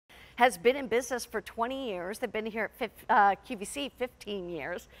has been in business for 20 years. They've been here at QVC 15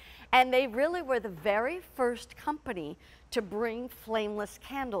 years. And they really were the very first company to bring flameless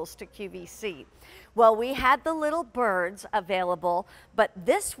candles to QVC. Well, we had the little birds available, but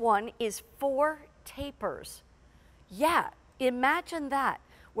this one is 4 tapers. Yeah, imagine that,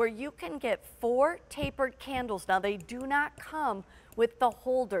 where you can get 4 tapered candles. Now, they do not come with the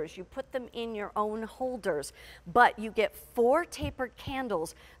holders. You put them in your own holders, but you get 4 tapered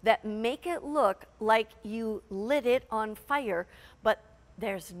candles that make it look like you lit it on fire, but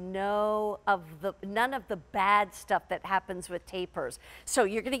there's none of the bad stuff that happens with tapers. So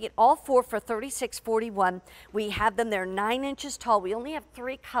you're going to get all 4 for $36.41. We have them, they're 9 inches tall. We only have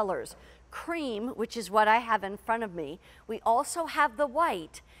 3 colors. Cream, which is what I have in front of me. We also have the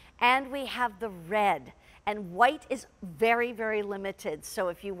white, and we have the red. And white is very, very limited. So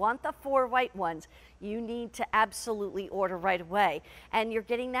if you want the 4 white ones, you need to absolutely order right away. And you're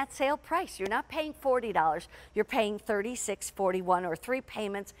getting that sale price. You're not paying $40. You're paying $36.41, or 3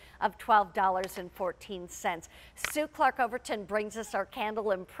 payments of $12.14. Sue Clark Overton brings us our candle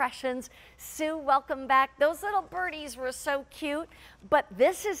impressions. Sue, welcome back. Those little birdies were so cute, but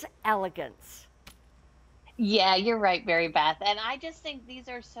this is Elegance. Yeah, you're right, Mary Beth. And I just think these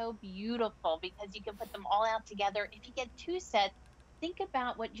are so beautiful because you can put them all out together. If you get 2 sets, think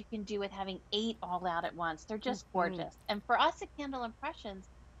about what you can do with having 8 all out at once. They're just gorgeous. And for us at Candle Impressions,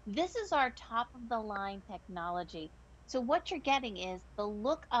 this is our top of the line technology. So what you're getting is the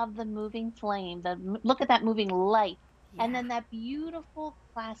look of the moving flame, look at that moving light, and then that beautiful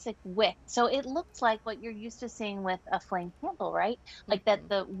classic wick. So it looks like what you're used to seeing with a flame candle, right? Like that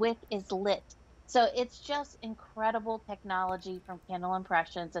the wick is lit. So it's just incredible technology from Candle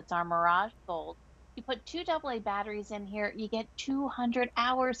Impressions. It's our Mirage Gold. You put 2 AA batteries in here, you get 200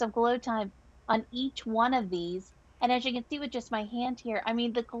 hours of glow time on each one of these. And as you can see with just my hand here, I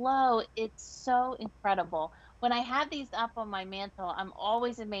mean, the glow, it's so incredible. When I have these up on my mantle, I'm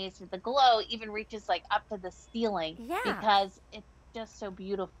always amazed that the glow even reaches like up to the ceiling because it's just so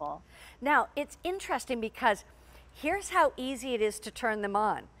beautiful. Now, it's interesting because here's how easy it is to turn them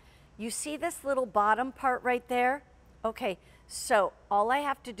on. You see this little bottom part right there? Okay, so all I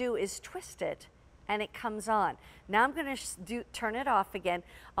have to do is twist it and it comes on. Now I'm gonna turn it off again.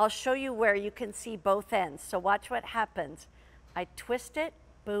 I'll show you where you can see both ends. So watch what happens. I twist it,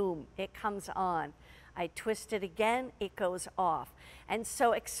 boom, it comes on. I twist it again, it goes off. And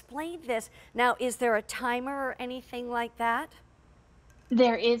so explain this. Now, is there a timer or anything like that?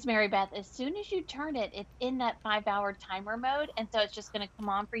 There is, Mary Beth. As soon as you turn it, it's in that 5-hour timer mode. And so it's just going to come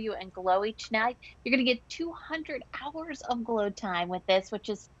on for you and glow each night. You're going to get 200 hours of glow time with this, which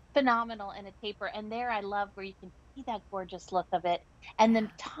is phenomenal in a taper. And there I love where you can see that gorgeous look of it. And the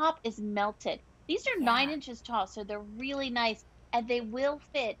top is melted. These are 9 inches tall, so they're really nice. And they will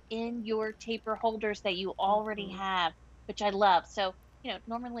fit in your taper holders that you already have, which I love. So you know,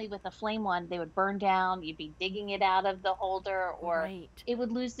 normally with a flame one, they would burn down, you'd be digging it out of the holder, or it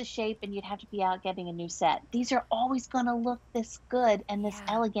would lose the shape and you'd have to be out getting a new set. These are always going to look this good and this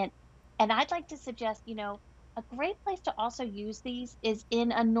elegant. And I'd like to suggest, you know, a great place to also use these is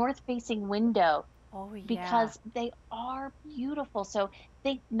in a north-facing window. Because they are beautiful. So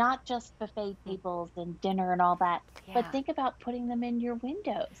think not just buffet tables and dinner and all that, but think about putting them in your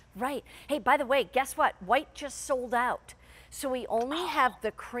windows. Right. Hey, by the way, guess what? White just sold out. So we only have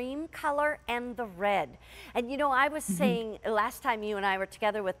the cream color and the red. And you know, I was saying last time you and I were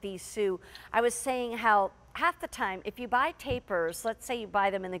together with these, Sue, I was saying how half the time, if you buy tapers, let's say you buy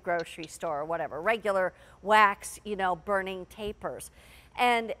them in the grocery store or whatever, regular wax, you know, burning tapers,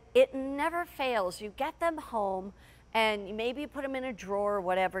 and it never fails. You get them home and maybe you put them in a drawer or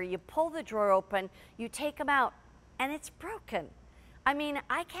whatever, you pull the drawer open, you take them out, and it's broken. I mean,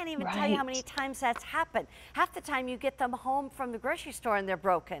 I can't even tell you how many times that's happened. Half the time you get them home from the grocery store and they're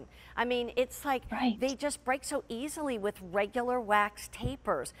broken. I mean, it's like they just break so easily with regular wax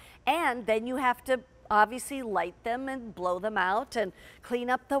tapers. And then you have to obviously light them and blow them out and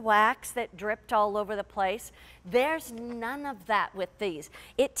clean up the wax that dripped all over the place. There's none of that with these.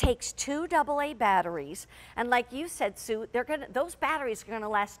 It takes 2 AA batteries. And like you said, Sue, those batteries are gonna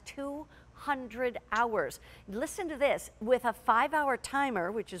last 200 hours. Listen to this, with a 5-hour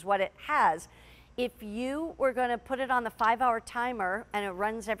timer, which is what it has, if you were going to put it on the 5-hour timer and it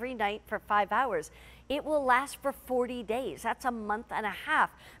runs every night for 5 hours, it will last for 40 days. That's a month and a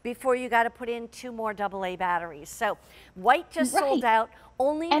half before you got to put in 2 more AA batteries. So white just sold out,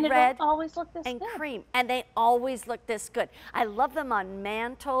 only red always look this and good. Cream, and they always look this good. I love them on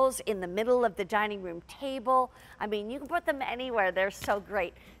mantles, in the middle of the dining room table. I mean, you can put them anywhere. They're so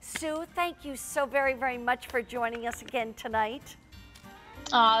great. Sue, thank you so very, very much for joining us again tonight.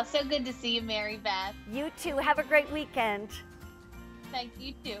 Oh, so good to see you, Mary Beth. You too. Have a great weekend. Thank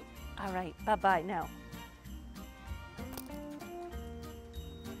you too. All right. Bye-bye now.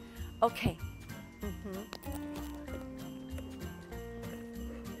 Okay.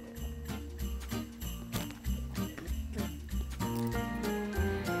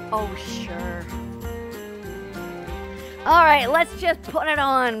 Oh, sure. All right, let's just put it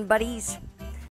on, buddies.